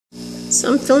So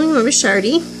I'm filming my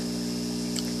Brichardi.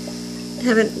 I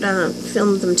haven't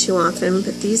filmed them too often,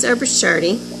 but these are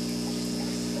Brichardi.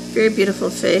 Very beautiful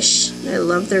fish. I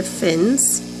love their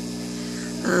fins.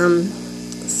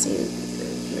 Let's see,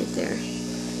 right there.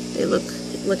 They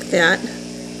look at that.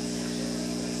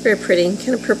 Very pretty,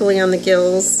 kind of purpley on the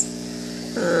gills.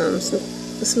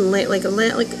 Some light, like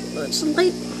some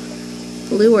light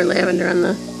blue or lavender on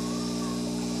the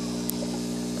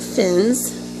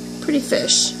fins. Pretty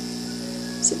fish.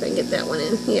 See if I can get that one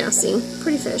in. Yeah, see,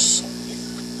 pretty fish.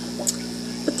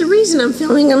 But the reason I'm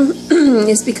filming them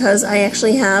is because I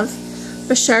actually have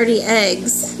Brichardi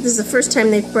eggs. This is the first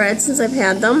time they've bred since I've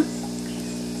had them.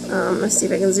 Let's see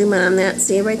if I can zoom in on that.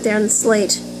 See, right there on the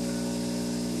slate,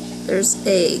 there's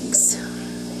eggs.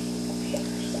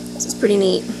 This is pretty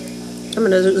neat. I'm going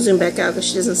to zoom back out because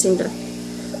she doesn't seem to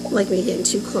like me getting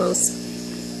too close.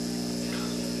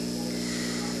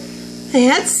 I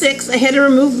had 6. I had to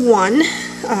remove 1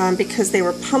 because they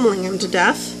were pummeling him to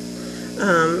death.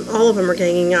 All of them are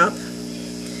ganging up.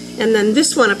 And then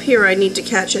this one up here I need to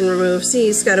catch and remove. See,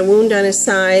 he's got a wound on his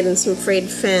side and some frayed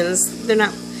fins.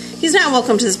 He's not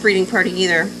welcome to this breeding party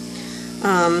either.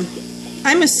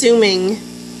 I'm assuming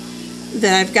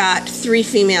that I've got 3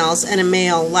 females and a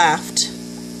male left,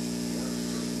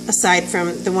 aside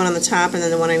from the one on the top and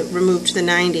then the one I removed to the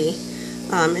 90.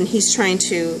 And he's trying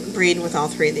to breed with all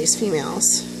 3 of these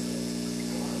females.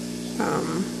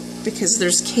 Because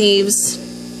there's caves,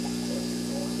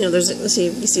 you know, let's see,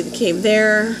 you see the cave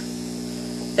there,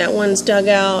 that one's dug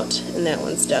out, and that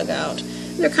one's dug out.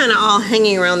 They're kind of all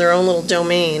hanging around their own little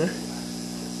domain.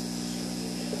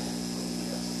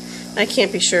 I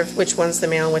can't be sure which one's the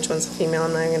male and which one's the female.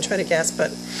 I'm not even going to try to guess,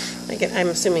 but I'm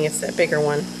assuming it's that bigger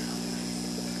one.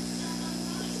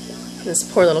 This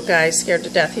poor little guy is scared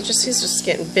to death. He's just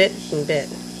getting bit and bit.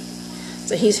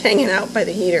 So he's hanging out by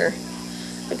the heater.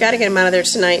 I've got to get him out of there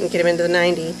tonight and get him into the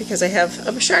 90 because I have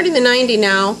a Brichardi in the 90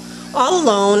 now, all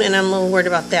alone, and I'm a little worried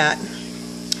about that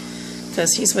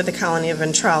because he's with a colony of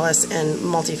ventralis and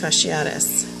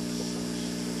multifasciatus.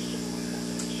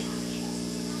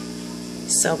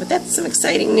 So, but that's some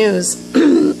exciting news.